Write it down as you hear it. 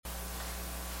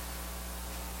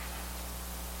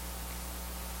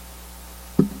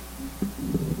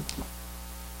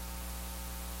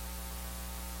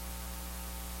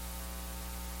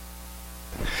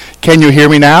Can you hear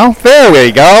me now? There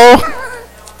we go.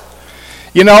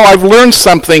 You know, I've learned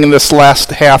something in this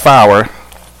last half hour.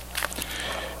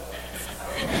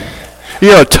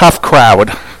 You're a tough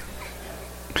crowd.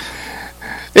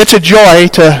 It's a joy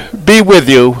to be with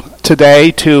you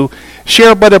today to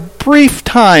share but a brief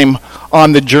time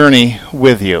on the journey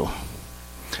with you.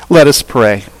 Let us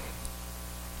pray.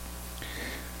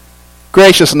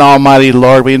 Gracious and almighty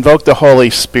Lord, we invoke the Holy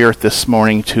Spirit this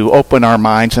morning to open our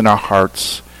minds and our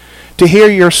hearts to hear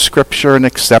your scripture and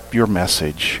accept your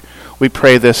message. We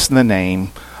pray this in the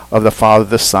name of the Father,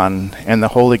 the Son, and the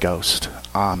Holy Ghost.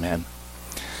 Amen.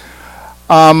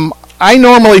 I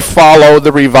normally follow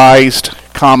the Revised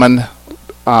Common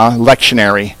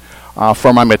Lectionary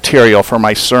for my material, for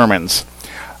my sermons.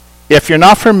 If you're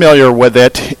not familiar with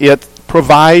it, it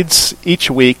provides each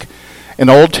week an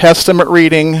Old Testament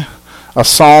reading, a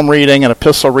psalm reading, an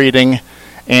epistle reading,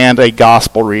 and a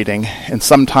gospel reading. And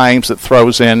sometimes it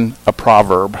throws in a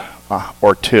proverb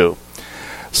or two.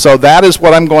 So that is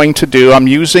what I'm going to do. I'm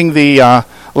using the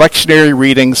lectionary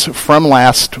readings from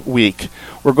last week.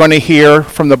 We're going to hear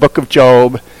from the book of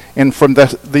Job and from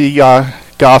the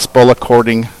gospel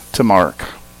according to Mark.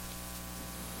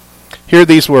 Hear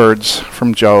these words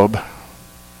from Job.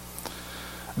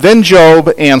 Then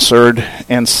Job answered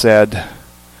and said,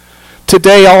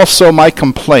 "Today also my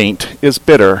complaint is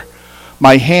bitter.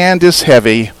 My hand is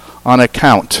heavy on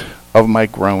account of my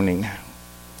groaning.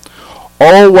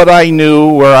 Oh, what I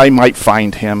knew where I might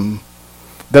find him,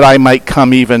 that I might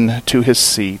come even to his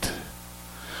seat.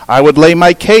 I would lay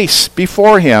my case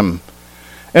before him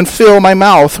and fill my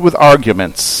mouth with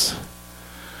arguments.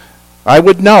 I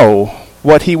would know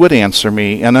what he would answer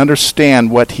me and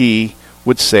understand what he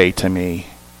would say to me.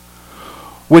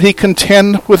 Would he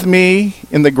contend with me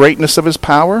in the greatness of his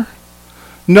power?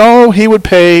 No, he would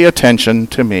pay attention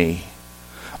to me.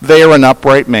 There an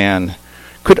upright man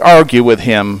could argue with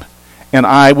him, and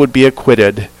I would be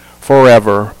acquitted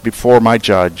forever before my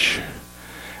judge.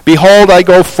 Behold, I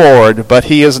go forward, but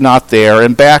he is not there,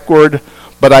 and backward,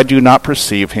 but I do not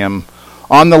perceive him.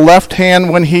 On the left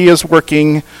hand when he is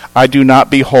working, I do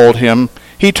not behold him.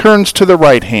 He turns to the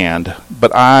right hand,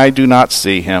 but I do not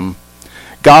see him.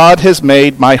 God has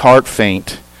made my heart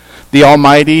faint. The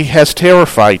Almighty has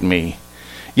terrified me.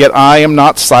 Yet I am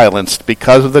not silenced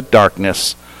because of the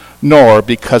darkness, nor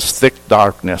because thick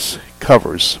darkness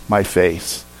covers my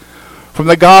face." From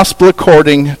the Gospel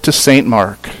according to St.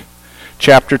 Mark,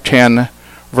 chapter 10,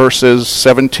 verses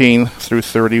 17 through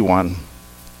 31.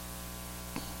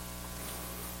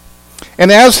 And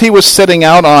as he was setting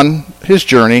out on his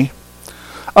journey,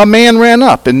 a man ran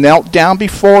up and knelt down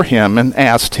before him and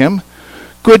asked him,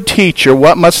 "Good teacher,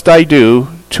 what must I do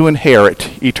to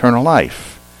inherit eternal life?"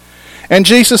 And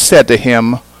Jesus said to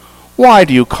him, "Why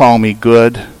do you call me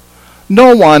good?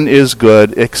 No one is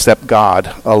good except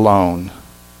God alone.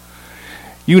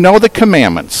 You know the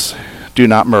commandments. Do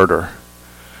not murder.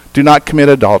 Do not commit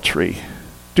adultery.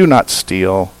 Do not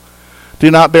steal.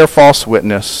 Do not bear false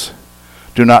witness.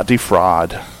 Do not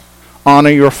defraud. Honor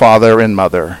your father and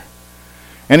mother."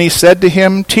 And he said to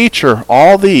him, "Teacher,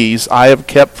 all these I have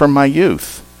kept from my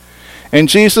youth." And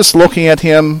Jesus, looking at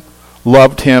him,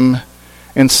 loved him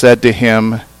and said to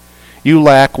him, "You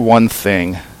lack one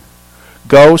thing.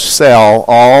 Go sell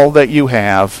all that you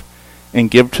have and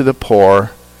give to the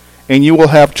poor, and you will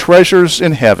have treasures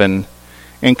in heaven,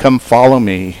 and come follow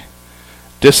me."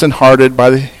 Disheartened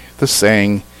by the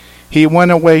saying, he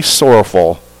went away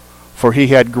sorrowful, for he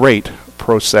had great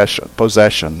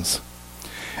possessions.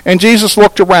 And Jesus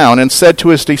looked around and said to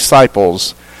his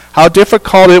disciples, "How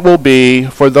difficult it will be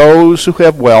for those who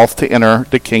have wealth to enter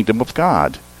the kingdom of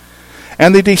God."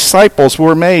 And the disciples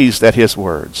were amazed at his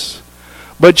words.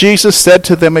 But Jesus said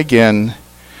to them again,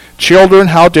 "Children,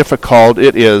 how difficult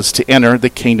it is to enter the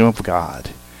kingdom of God.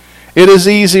 It is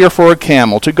easier for a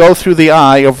camel to go through the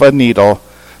eye of a needle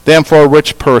than for a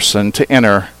rich person to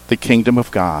enter the kingdom of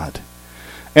God."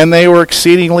 And they were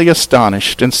exceedingly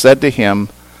astonished and said to him,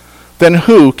 "Then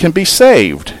who can be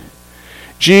saved?"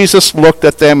 Jesus looked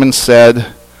at them and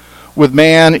said, "With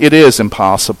man it is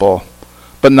impossible,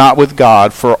 but not with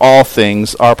God, for all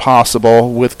things are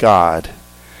possible with God."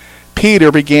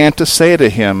 Peter began to say to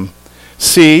him,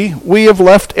 "See, we have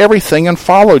left everything and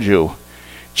followed you."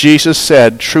 Jesus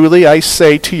said, "Truly I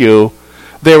say to you,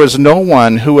 there is no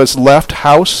one who has left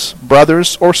house,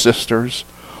 brothers or sisters,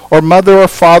 or mother or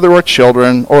father or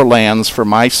children or lands for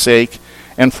my sake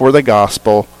and for the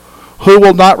gospel, who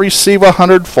will not receive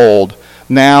 100-fold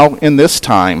now in this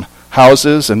time,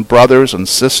 houses and brothers and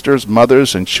sisters,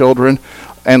 mothers and children,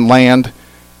 and land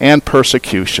and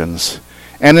persecutions,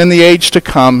 and in the age to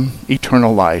come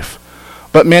eternal life.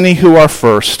 But many who are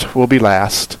first will be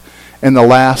last, and the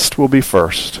last will be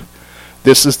first.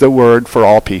 This is the word for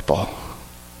all people.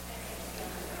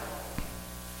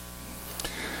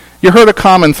 You heard a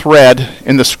common thread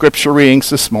in the scripture readings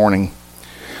this morning.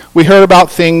 We heard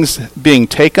about things being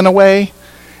taken away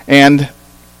and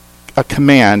a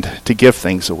command to give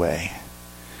things away.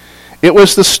 It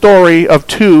was the story of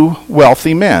two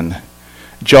wealthy men,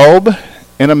 Job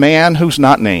and a man who's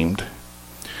not named.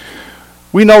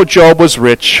 We know Job was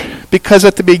rich because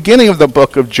at the beginning of the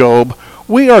book of Job,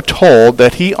 we are told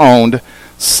that he owned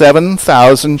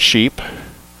 7,000 sheep,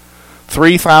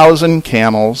 3,000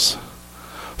 camels,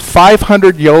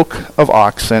 500 yoke of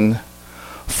oxen,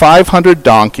 500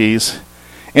 donkeys,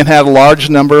 and had a large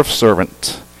number of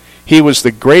servants. He was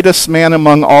the greatest man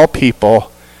among all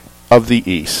people of the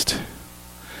East.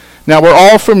 Now, we're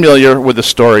all familiar with the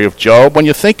story of Job. When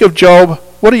you think of Job,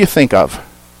 what do you think of?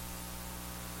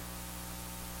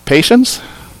 Patience?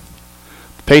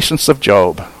 Patience of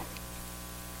Job.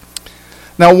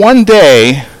 Now, one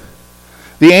day,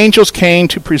 the angels came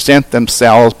to present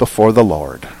themselves before the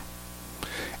Lord,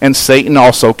 and Satan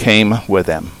also came with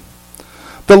them.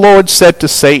 The Lord said to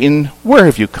Satan, "Where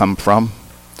have you come from?"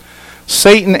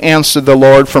 Satan answered the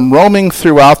Lord, "From roaming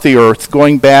throughout the earth,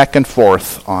 going back and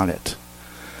forth on it."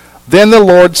 Then the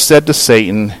Lord said to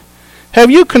Satan, "Have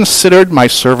you considered my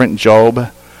servant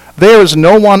Job? There is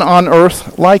no one on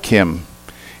earth like him.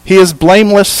 He is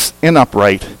blameless and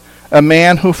upright, a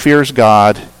man who fears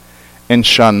God and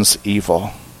shuns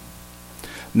evil."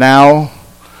 Now,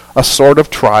 a sort of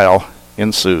trial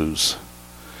ensues.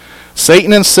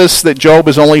 Satan insists that Job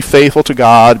is only faithful to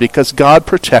God because God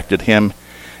protected him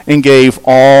and gave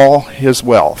all his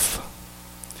wealth.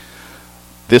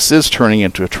 This is turning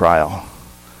into a trial.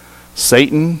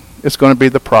 Satan is going to be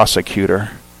the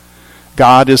prosecutor.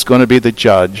 God is going to be the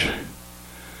judge.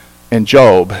 And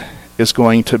Job is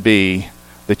going to be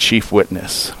the chief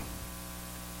witness.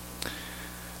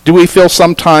 Do we feel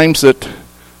sometimes that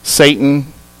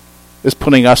Satan is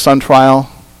putting us on trial?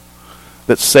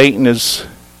 That Satan is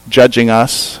judging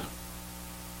us?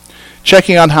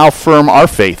 Checking on how firm our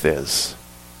faith is?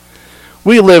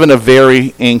 We live in a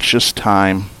very anxious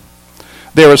time.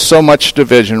 There is so much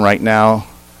division right now.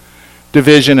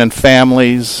 Division in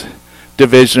families,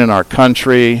 division in our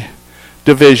country,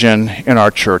 division in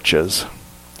our churches.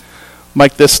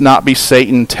 Might this not be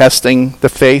Satan testing the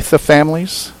faith of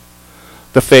families,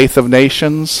 the faith of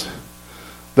nations,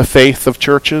 the faith of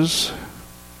churches?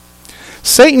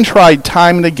 Satan tried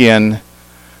time and again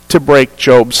to break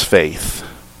Job's faith.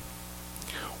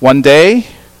 One day,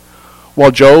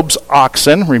 while Job's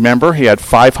oxen, remember he had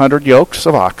 500 yokes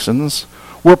of oxen,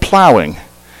 were plowing,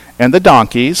 and the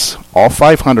donkeys, all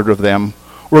 500 of them,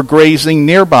 were grazing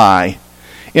nearby,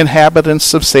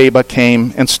 inhabitants of Seba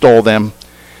came and stole them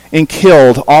and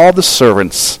killed all the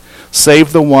servants,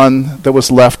 save the one that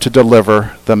was left to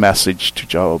deliver the message to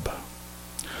Job.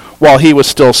 While he was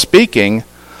still speaking,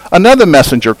 another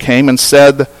messenger came and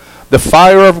said, "The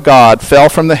fire of God fell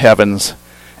from the heavens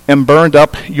and burned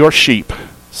up your sheep,"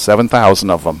 7,000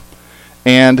 of them,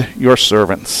 "and your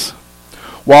servants."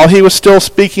 While he was still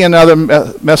speaking, another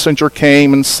messenger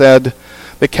came and said,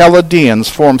 "The Chaldeans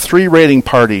formed 3 raiding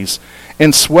parties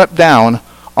and swept down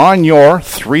on your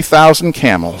 3,000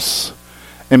 camels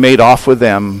and made off with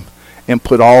them and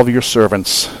put all of your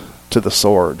servants to the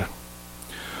sword."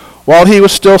 While he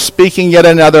was still speaking, yet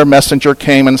another messenger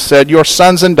came and said, "Your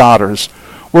sons and daughters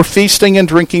were feasting and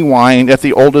drinking wine at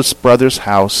the oldest brother's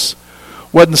house,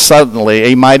 when suddenly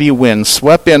a mighty wind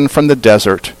swept in from the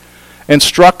desert and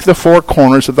struck the 4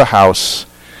 corners of the house.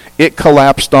 It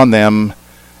collapsed on them,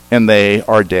 and they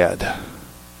are dead."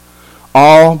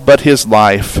 All but his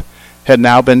life had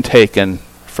now been taken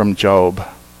from Job.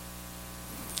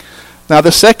 Now,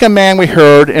 the second man we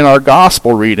heard in our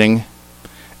gospel reading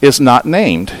is not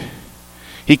named.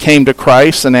 He came to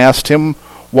Christ and asked him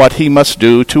what he must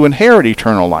do to inherit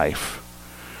eternal life.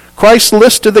 Christ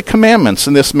listed the commandments,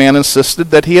 and this man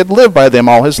insisted that he had lived by them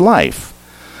all his life.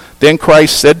 Then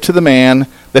Christ said to the man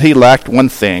that he lacked one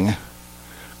thing: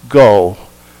 "Go,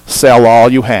 sell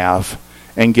all you have,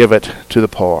 and give it to the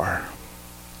poor."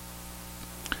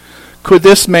 Could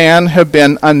this man have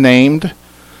been unnamed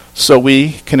so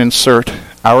we can insert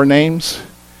our names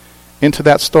into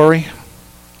that story?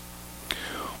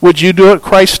 Would you do what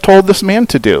Christ told this man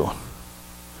to do?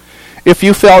 If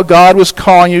you felt God was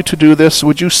calling you to do this,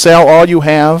 would you sell all you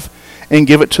have and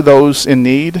give it to those in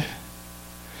need?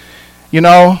 You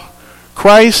know,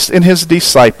 Christ and his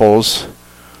disciples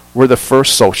were the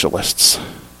first socialists,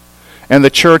 and the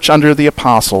church under the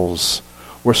apostles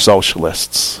were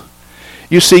socialists.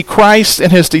 You see, Christ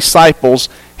and his disciples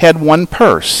had one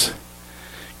purse,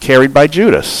 carried by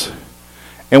Judas,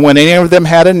 And when any of them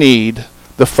had a need,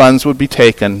 the funds would be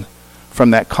taken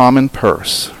from that common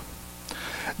purse.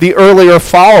 The earlier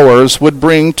followers would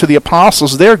bring to the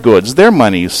apostles their goods, their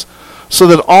monies, so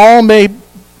that all may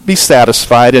be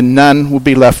satisfied and none will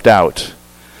be left out.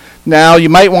 Now, you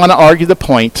might want to argue the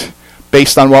point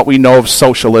based on what we know of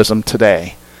socialism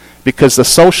today, because the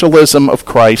socialism of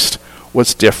Christ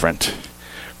was different.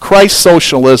 Christ's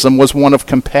socialism was one of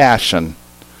compassion,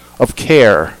 of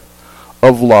care,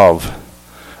 of love.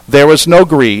 There was no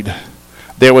greed.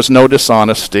 There was no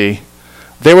dishonesty.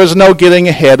 There was no getting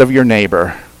ahead of your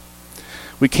neighbor.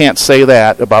 We can't say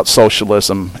that about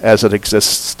socialism as it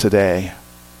exists today.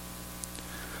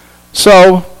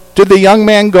 So, did the young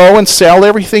man go and sell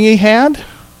everything he had?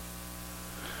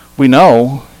 We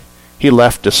know he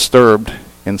left disturbed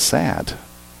and sad.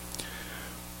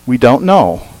 We don't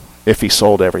know if he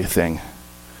sold everything.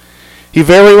 He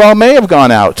very well may have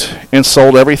gone out and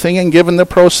sold everything and given the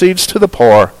proceeds to the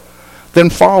poor, then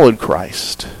followed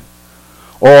Christ.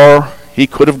 Or he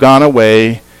could have gone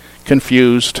away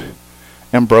confused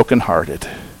and brokenhearted.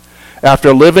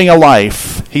 After living a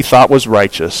life he thought was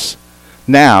righteous,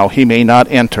 now he may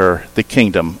not enter the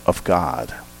kingdom of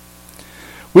God.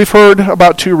 We've heard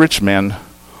about two rich men,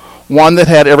 one that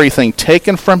had everything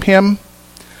taken from him,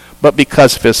 but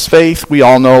because of his faith, we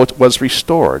all know it was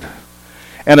restored.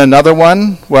 And another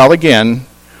one, well, again,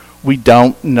 we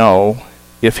don't know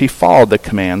if he followed the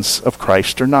commands of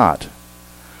Christ or not.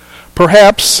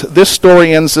 Perhaps this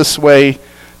story ends this way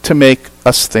to make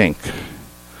us think.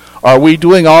 Are we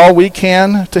doing all we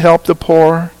can to help the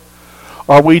poor?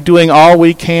 Are we doing all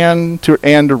we can to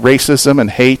end racism and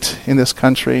hate in this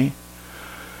country?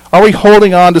 Are we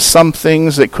holding on to some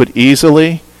things that could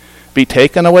easily be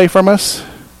taken away from us?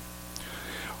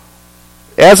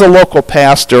 As a local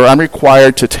pastor, I'm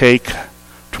required to take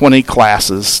 20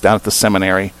 classes down at the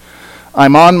seminary.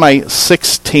 I'm on my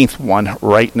 16th one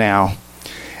right now.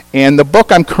 And the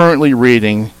book I'm currently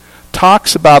reading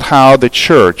talks about how the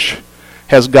church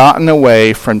has gotten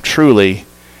away from truly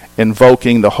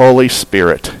invoking the Holy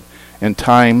Spirit in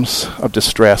times of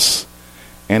distress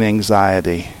and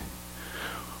anxiety.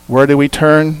 Where do we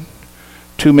turn?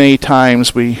 Too many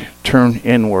times we turn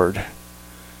inward,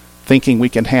 thinking we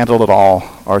can handle it all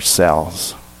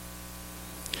ourselves.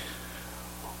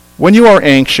 When you are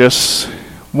anxious,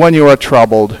 when you are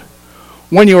troubled,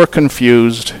 when you are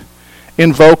confused,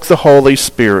 invoke the Holy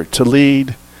Spirit to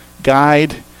lead,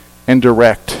 guide, and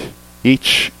direct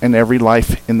each and every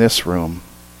life in this room.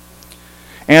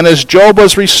 And as Job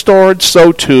was restored,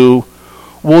 so too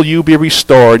will you be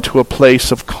restored to a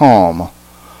place of calm,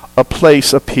 a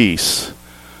place of peace,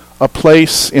 a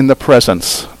place in the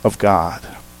presence of God.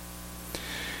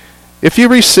 If you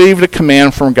received a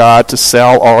command from God to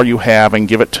sell all you have and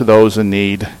give it to those in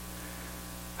need,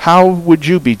 how would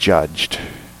you be judged?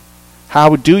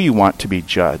 How do you want to be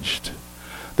judged?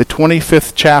 The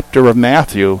 25th chapter of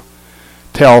Matthew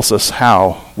tells us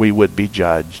how we would be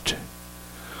judged.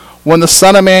 When the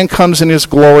Son of Man comes in his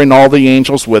glory and all the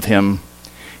angels with him,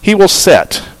 he will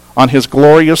sit on his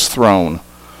glorious throne.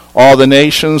 All the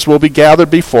nations will be gathered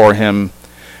before him,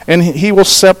 and he will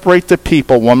separate the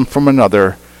people one from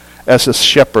another, as a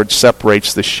shepherd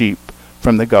separates the sheep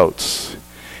from the goats.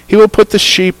 He will put the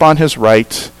sheep on his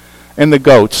right and the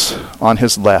goats on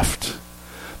his left.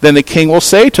 Then the king will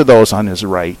say to those on his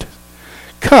right,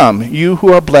 "Come, you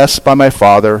who are blessed by my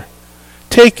Father,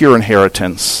 take your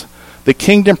inheritance, the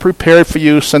kingdom prepared for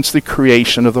you since the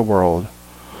creation of the world.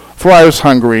 For I was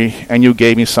hungry, and you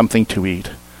gave me something to eat.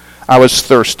 I was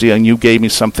thirsty, and you gave me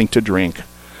something to drink.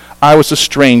 I was a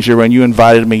stranger, and you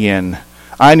invited me in.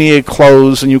 I needed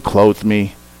clothes, and you clothed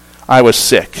me. I was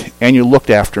sick, and you looked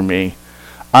after me.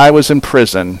 I was in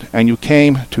prison, and you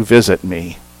came to visit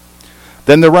me."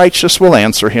 Then the righteous will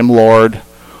answer him, "Lord,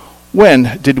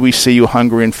 when did we see you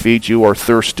hungry and feed you, or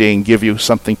thirsty and give you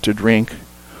something to drink?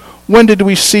 When did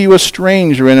we see you a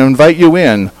stranger and invite you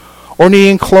in, or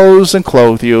needing clothes and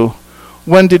clothe you?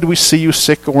 When did we see you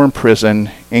sick or in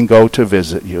prison and go to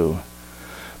visit you?"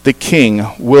 The king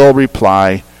will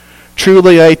reply,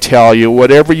 "Truly I tell you,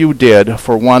 whatever you did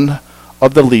for one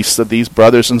of the least of these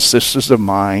brothers and sisters of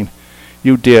mine,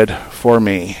 you did for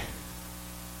me."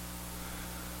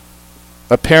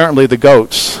 Apparently the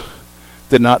goats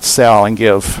did not sell and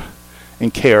give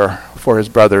and care for his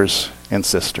brothers and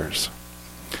sisters.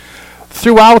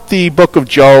 Throughout the book of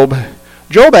Job,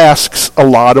 Job asks a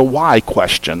lot of why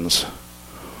questions.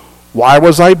 Why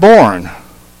was I born?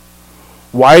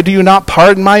 Why do you not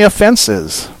pardon my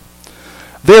offenses?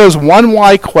 There is one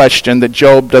why question that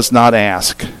Job does not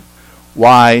ask.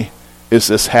 Why is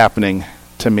this happening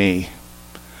to me?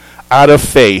 Out of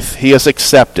faith, he has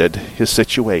accepted his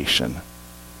situation.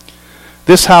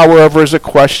 This, however, is a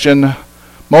question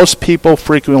most people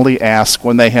frequently ask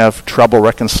when they have trouble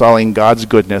reconciling God's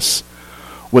goodness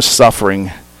with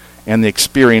suffering and the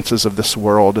experiences of this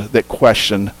world that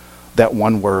question that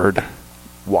one word,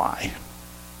 why?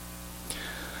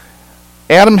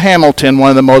 Adam Hamilton, one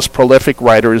of the most prolific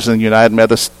writers in the United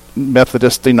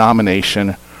Methodist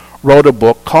denomination, wrote a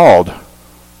book called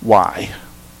Why?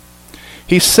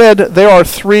 He said there are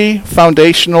three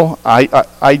foundational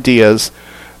ideas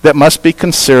that must be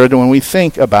considered when we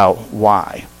think about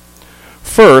why.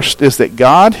 First is that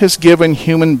God has given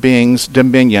human beings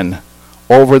dominion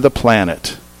over the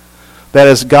planet. That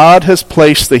is, God has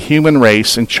placed the human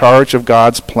race in charge of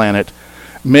God's planet,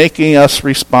 making us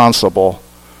responsible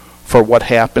for what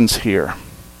happens here.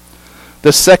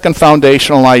 The second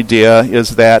foundational idea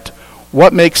is that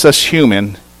what makes us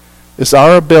human is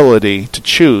our ability to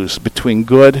choose between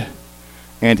good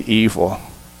and evil.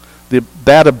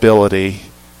 That ability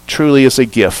truly is a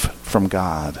gift from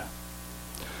God.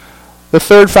 The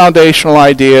third foundational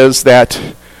idea is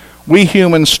that we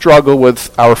humans struggle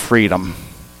with our freedom.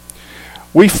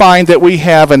 We find that we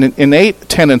have an innate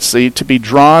tendency to be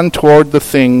drawn toward the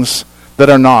things that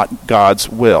are not God's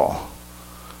will.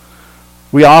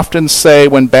 We often say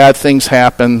when bad things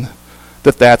happen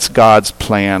that that's God's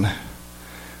plan.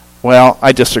 Well,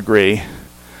 I disagree,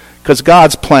 because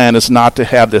God's plan is not to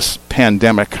have this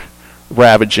pandemic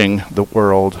ravaging the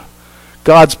world.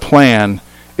 God's plan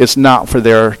is not for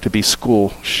there to be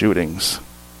school shootings.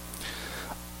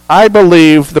 I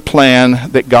believe the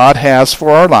plan that God has for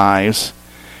our lives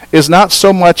is not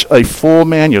so much a full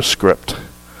manuscript,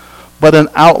 but an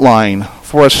outline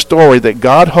for a story that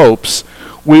God hopes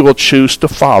we will choose to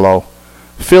follow,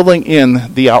 filling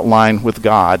in the outline with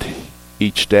God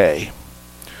each day.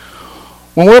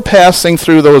 When we're passing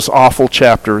through those awful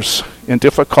chapters in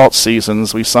difficult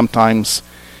seasons, we sometimes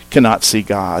cannot see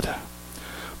God.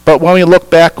 But when we look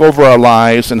back over our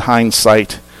lives in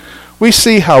hindsight, we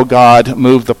see how God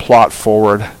moved the plot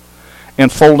forward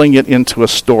and folding it into a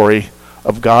story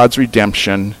of God's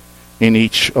redemption in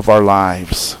each of our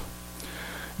lives.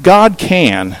 God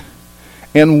can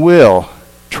and will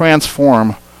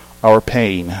transform our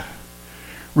pain,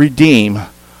 redeem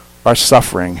our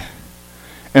suffering,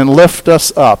 and lift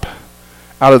us up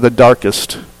out of the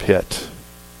darkest pit.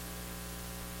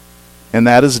 And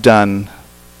that is done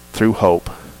through hope.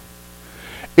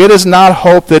 It is not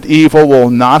hope that evil will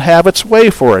not have its way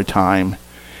for a time.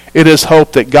 It is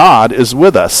hope that God is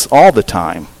with us all the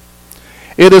time.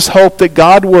 It is hope that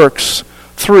God works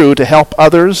through to help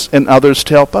others and others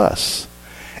to help us.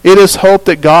 It is hope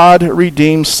that God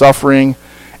redeems suffering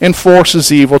and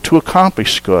forces evil to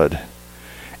accomplish good.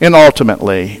 And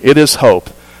ultimately, it is hope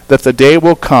that the day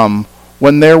will come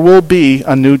when there will be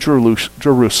a new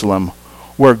Jerusalem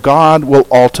where God will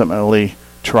ultimately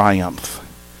triumph.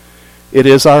 It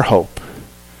is our hope,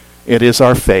 it is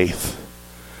our faith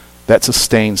that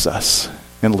sustains us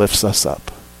and lifts us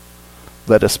up.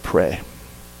 Let us pray.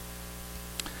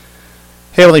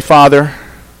 Heavenly Father,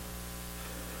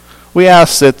 we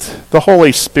ask that the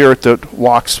Holy Spirit that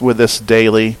walks with us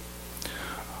daily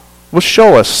will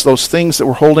show us those things that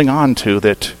we're holding on to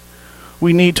that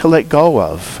we need to let go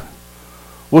of.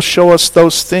 Will show us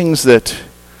those things that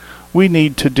we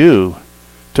need to do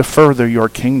to further your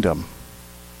kingdom.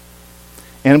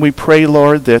 And we pray,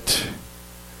 Lord, that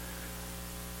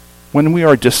when we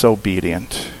are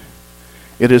disobedient,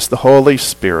 it is the Holy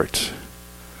Spirit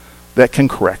that can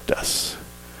correct us.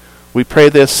 We pray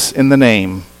this in the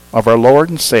name of our Lord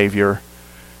and Savior,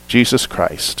 Jesus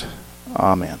Christ.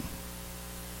 Amen.